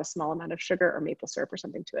is to add a small amount of sugar or maple syrup or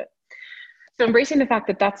something to it. So embracing the fact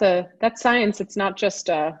that that's science. It's not just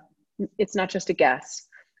a guess,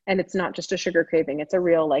 and it's not just a sugar craving. It's a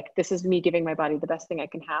real, this is me giving my body the best thing I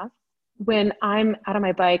can have. When I'm out on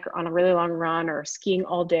my bike or on a really long run or skiing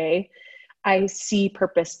all day, I see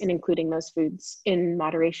purpose in including those foods in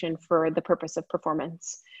moderation for the purpose of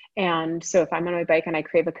performance. And so if I'm on my bike and I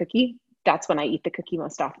crave a cookie, that's when I eat the cookie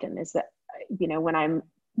most often, is that, when I'm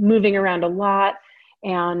moving around a lot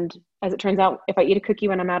and as it turns out, if I eat a cookie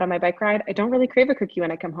when I'm out on my bike ride, I don't really crave a cookie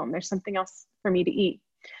when I come home. There's something else for me to eat.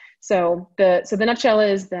 So the nutshell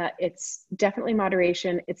is that it's definitely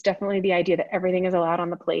moderation. It's definitely the idea that everything is allowed on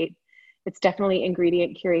the plate. It's definitely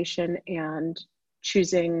ingredient curation and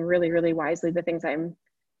choosing really, really wisely the things I'm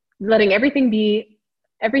letting everything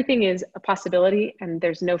is a possibility, and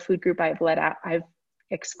there's no food group I've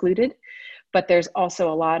excluded, but there's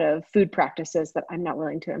also a lot of food practices that I'm not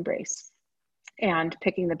willing to embrace. And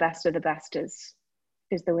picking the best of the best is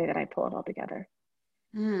the way that I pull it all together.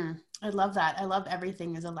 I love that. I love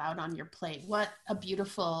everything is allowed on your plate. What a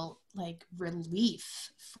beautiful like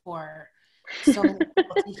relief for so many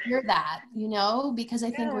people to hear that, you know, because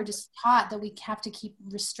I think we're just taught that we have to keep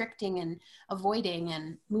restricting and avoiding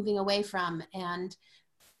and moving away from. And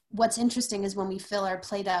what's interesting is when we fill our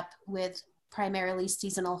plate up with primarily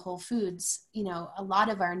seasonal whole foods, you know, a lot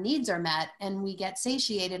of our needs are met and we get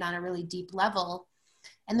satiated on a really deep level.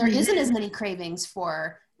 And there isn't as many cravings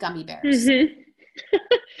for gummy bears.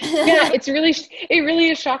 Yeah, it really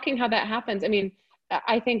is shocking how that happens. I mean,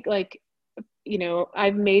 I think like, you know,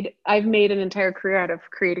 I've made an entire career out of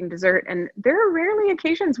creating dessert, and there are rarely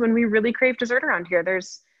occasions when we really crave dessert around here.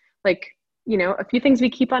 There's like, you know, a few things we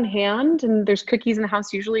keep on hand, and there's cookies in the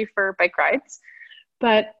house usually for bike rides.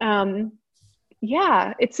 But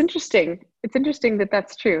yeah, it's interesting. It's interesting that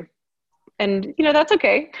that's true. And, you know, that's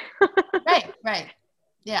okay. Right.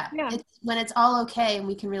 Yeah. It's, when it's all okay and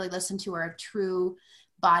we can really listen to our true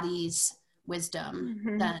body's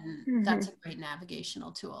wisdom, then that's a great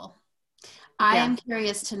navigational tool. I am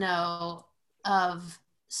curious to know of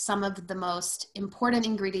some of the most important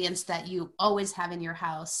ingredients that you always have in your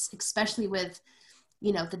house, especially with,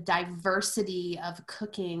 you know, the diversity of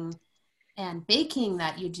cooking and baking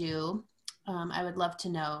that you do. I would love to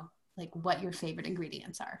know like what your favorite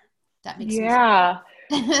ingredients are. That makes sense.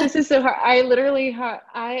 This is so hard.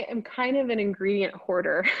 I am kind of an ingredient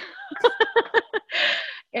hoarder.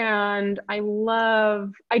 And I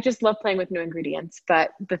just love playing with new ingredients,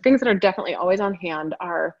 but the things that are definitely always on hand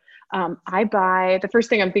are, the first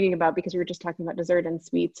thing I'm thinking about, because we were just talking about dessert and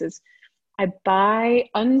sweets, is I buy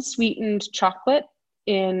unsweetened chocolate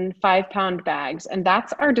in 5-pound bags. And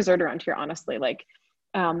that's our dessert around here, honestly. Like,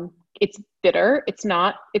 it's bitter. It's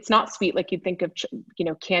not sweet. Like you'd think of, you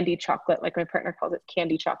know, candy chocolate, like my partner calls it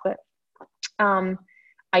candy chocolate.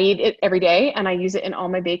 I eat it every day and I use it in all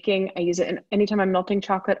my baking. I use it in anytime I'm melting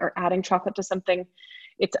chocolate or adding chocolate to something.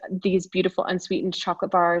 It's these beautiful unsweetened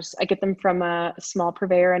chocolate bars. I get them from a small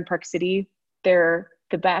purveyor in Park City. They're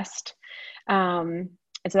the best. And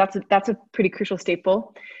so that's a pretty crucial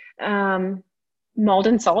staple.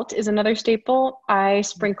 Maldon salt is another staple. I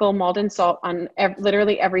sprinkle Maldon salt on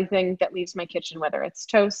literally everything that leaves my kitchen, whether it's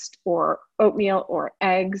toast or oatmeal or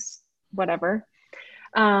eggs, whatever.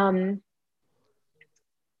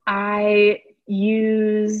 I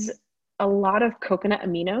use a lot of coconut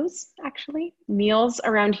aminos, actually. Meals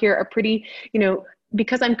around here are pretty, you know,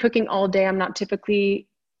 because I'm cooking all day, I'm not typically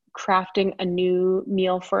crafting a new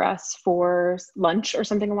meal for us for lunch or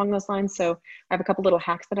something along those lines. So I have a couple little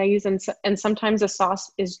hacks that I use. And sometimes a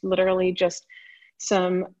sauce is literally just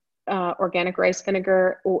some organic rice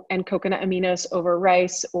vinegar and coconut aminos over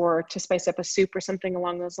rice, or to spice up a soup or something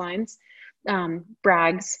along those lines.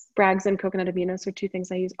 Bragg's and coconut aminos are two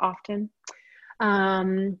things I use often.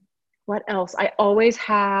 What else? I always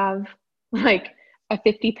have like a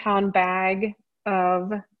 50-pound bag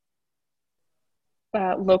of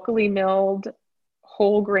locally milled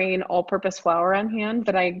whole grain all-purpose flour on hand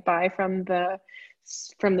that I buy from the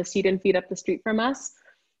Seed and Feed up the street from us,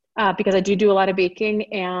 because I do a lot of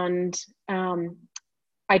baking, and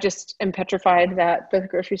I just am petrified that the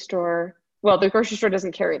grocery store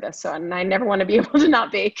doesn't carry this, and I never want to be able to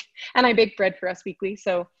not bake. And I bake bread for us weekly,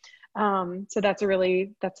 so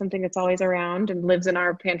that's something that's always around and lives in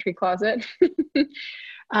our pantry closet.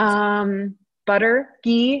 Butter,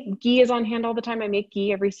 ghee is on hand all the time. I make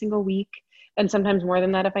ghee every single week, and sometimes more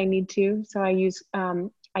than that if I need to. So I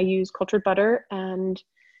use cultured butter and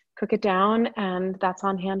cook it down, and that's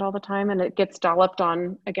on hand all the time. And it gets dolloped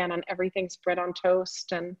on everything, spread on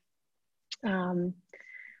toast. And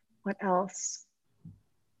what else?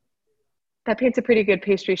 That paints a pretty good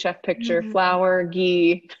pastry chef picture. Flour,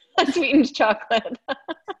 ghee, sweetened chocolate.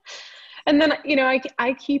 And then, you know,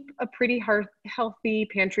 I keep a pretty healthy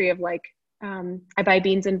pantry of like, I buy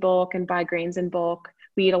beans in bulk and buy grains in bulk.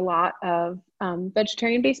 We eat a lot of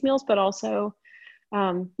vegetarian-based meals, but also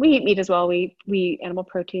we eat meat as well. We eat animal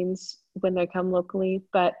proteins when they come locally,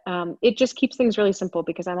 but it just keeps things really simple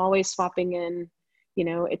because I'm always swapping in, you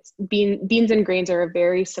know, it's beans and grains are a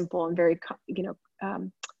very simple and very, you know,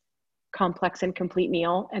 complex and complete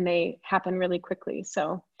meal, and they happen really quickly.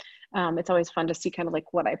 So It's always fun to see kind of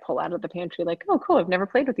like what I pull out of the pantry, like, oh, cool, I've never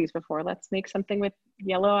played with these before. Let's make something with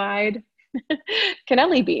yellow-eyed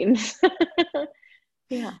cannelli beans.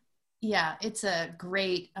 Yeah. Yeah, it's a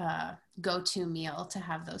great go-to meal to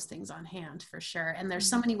have those things on hand for sure. And there's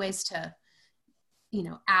so many ways to,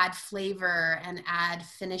 add flavor and add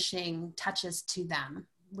finishing touches to them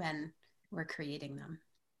when we're creating them.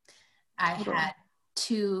 I had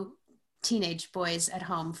 2 teenage boys at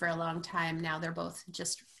home for a long time. Now they're both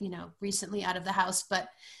just, recently out of the house, but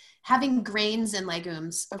having grains and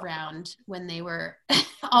legumes around when they were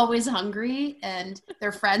always hungry and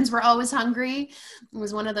their friends were always hungry, it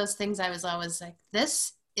was one of those things I was always like,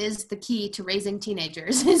 this is the key to raising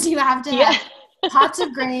teenagers, is you have to have pots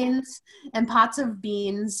of grains and pots of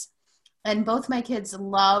beans. And both my kids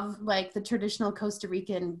love like the traditional Costa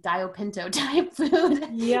Rican gallo pinto type food.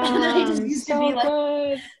 Yeah, and I just used to be like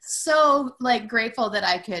good. so like grateful that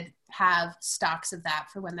I could have stocks of that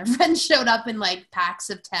for when their friends showed up in like packs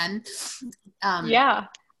of 10. Yeah.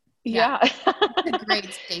 It's a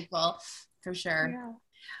great staple for sure. Yeah.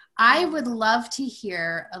 I would love to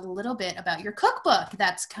hear a little bit about your cookbook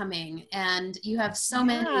that's coming. And you have so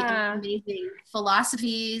many amazing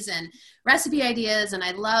philosophies and recipe ideas. And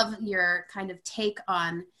I love your kind of take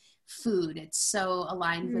on food. It's so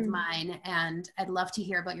aligned with mine. And I'd love to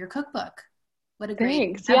hear about your cookbook. What a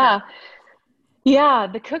great Thanks. Yeah,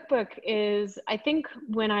 the cookbook is, I think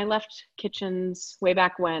when I left Kitchens way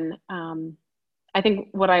back when, I think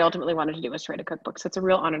what I ultimately wanted to do was write a cookbook. So it's a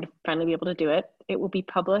real honor to finally be able to do it. It will be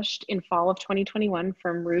published in fall of 2021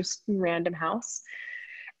 from Roost and Random House.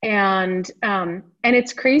 And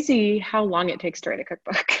it's crazy how long it takes to write a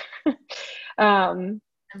cookbook. I'm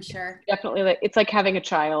sure. Definitely. It's like having a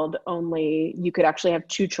child, only you could actually have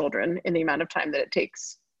 2 children in the amount of time that it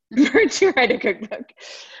takes to write a cookbook.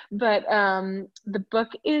 But the book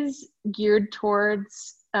is geared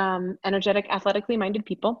towards energetic, athletically minded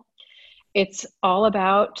people. It's all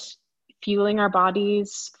about fueling our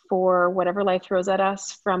bodies for whatever life throws at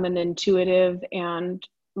us from an intuitive and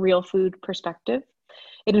real food perspective.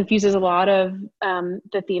 It infuses a lot of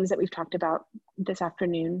the themes that we've talked about this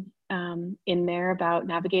afternoon in there, about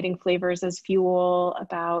navigating flavors as fuel,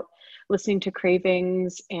 about listening to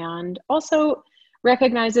cravings, and also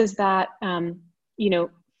recognizes that,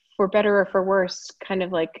 for better or for worse, kind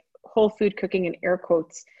of like whole food cooking in air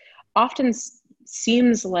quotes, often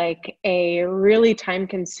seems like a really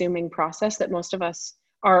time-consuming process that most of us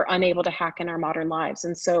are unable to hack in our modern lives.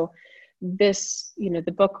 And so this,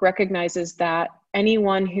 the book recognizes that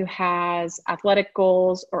anyone who has athletic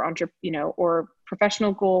goals or or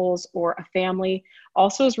professional goals or a family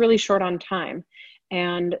also is really short on time,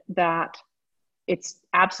 and that it's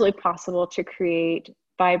absolutely possible to create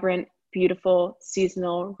vibrant, beautiful,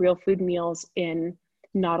 seasonal, real food meals in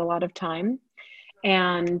not a lot of time.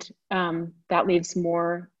 And that leaves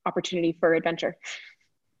more opportunity for adventure.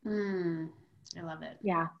 I love it.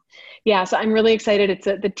 Yeah. So I'm really excited. It's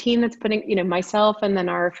the team that's putting, myself, and then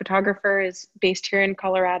our photographer is based here in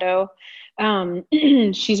Colorado.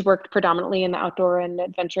 She's worked predominantly in the outdoor and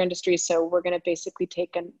adventure industry. So we're going to basically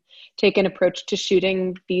take an approach to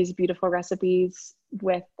shooting these beautiful recipes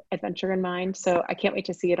with adventure in mind. So I can't wait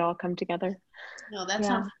to see it all come together. No, that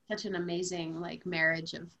sounds like such an amazing like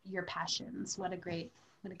marriage of your passions. What a great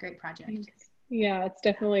project. Yeah, it's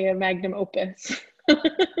definitely a magnum opus.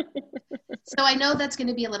 So I know that's going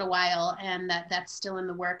to be a little while, and that's still in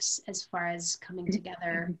the works as far as coming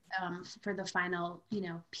together for the final,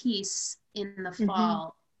 piece in the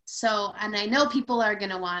fall. So, and I know people are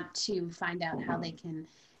going to want to find out how they can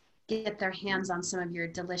get their hands on some of your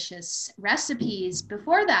delicious recipes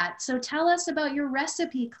before that. So tell us about your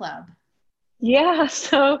recipe club. Yeah,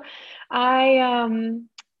 so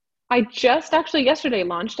I just actually yesterday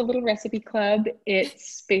launched a little recipe club.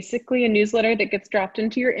 It's basically a newsletter that gets dropped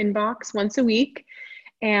into your inbox once a week.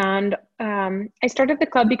 And I started the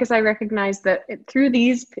club because I recognized that through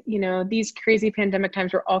these crazy pandemic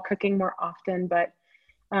times, we're all cooking more often, but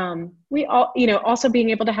we all, also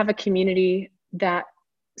being able to have a community that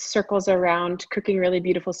circles around cooking really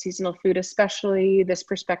beautiful seasonal food, especially this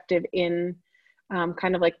perspective in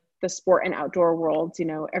kind of like the sport and outdoor worlds.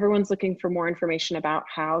 Everyone's looking for more information about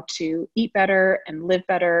how to eat better and live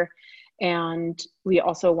better. And we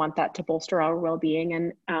also want that to bolster our well-being.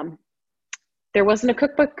 And there wasn't a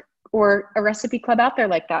cookbook or a recipe club out there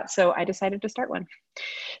like that. So I decided to start one.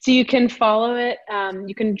 So you can follow it.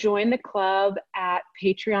 You can join the club at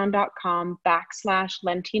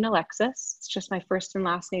patreon.com/LentinaAlexis. It's just my first and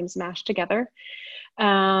last names mashed together.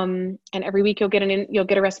 And every week you'll get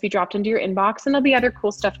a recipe dropped into your inbox, and there'll be other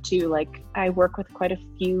cool stuff too. Like I work with quite a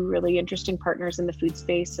few really interesting partners in the food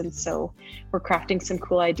space. And so we're crafting some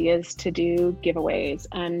cool ideas to do giveaways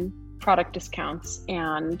and product discounts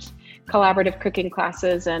and collaborative cooking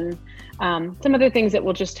classes and some other things that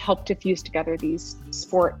will just help to fuse together these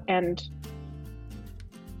sport and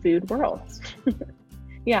food worlds.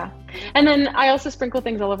 Yeah. And then I also sprinkle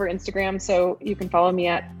things all over Instagram. So you can follow me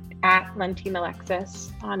at Lentine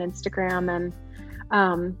Alexis on Instagram.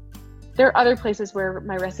 And there are other places where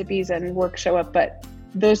my recipes and work show up, but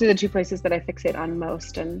those are the two places that I fixate on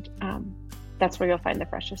most. And that's where you'll find the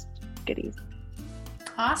freshest goodies.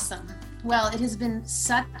 Awesome. Well, it has been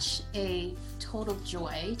such a total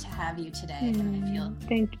joy to have you today. And I feel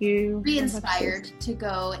thank you. Re-inspired to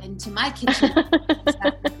go into my kitchen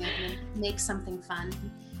and make something fun.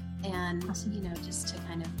 And, just to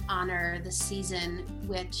kind of honor the season,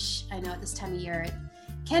 which I know at this time of year, it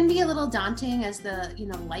can be a little daunting as the,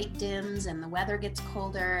 light dims and the weather gets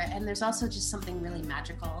colder. And there's also just something really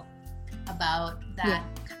magical about that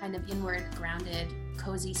kind of inward grounded,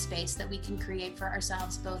 cozy space that we can create for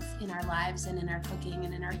ourselves, both in our lives and in our cooking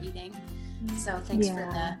and in our eating. So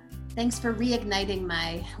thanks for reigniting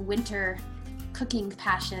my winter cooking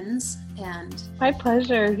passions. And my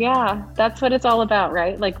pleasure. Yeah, that's what it's all about,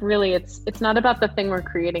 right? Like really, it's not about the thing we're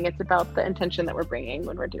creating, it's about the intention that we're bringing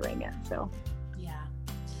when we're doing it. So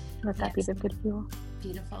let that be the good fuel.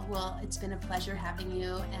 Beautiful. Well, it's been a pleasure having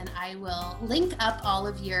you, and I will link up all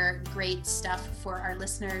of your great stuff for our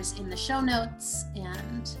listeners in the show notes,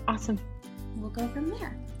 and awesome. We'll go from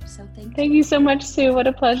there. So thank you so much, Sue. What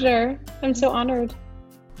a pleasure. I'm so honored.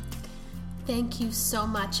 Thank you so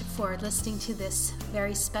much for listening to this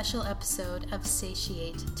very special episode of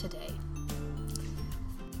Satiate Today.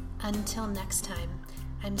 Until next time,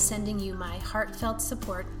 I'm sending you my heartfelt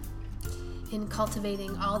support in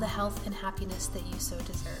cultivating all the health and happiness that you so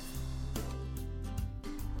deserve.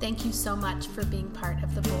 Thank you so much for being part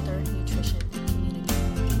of the Boulder Nutrition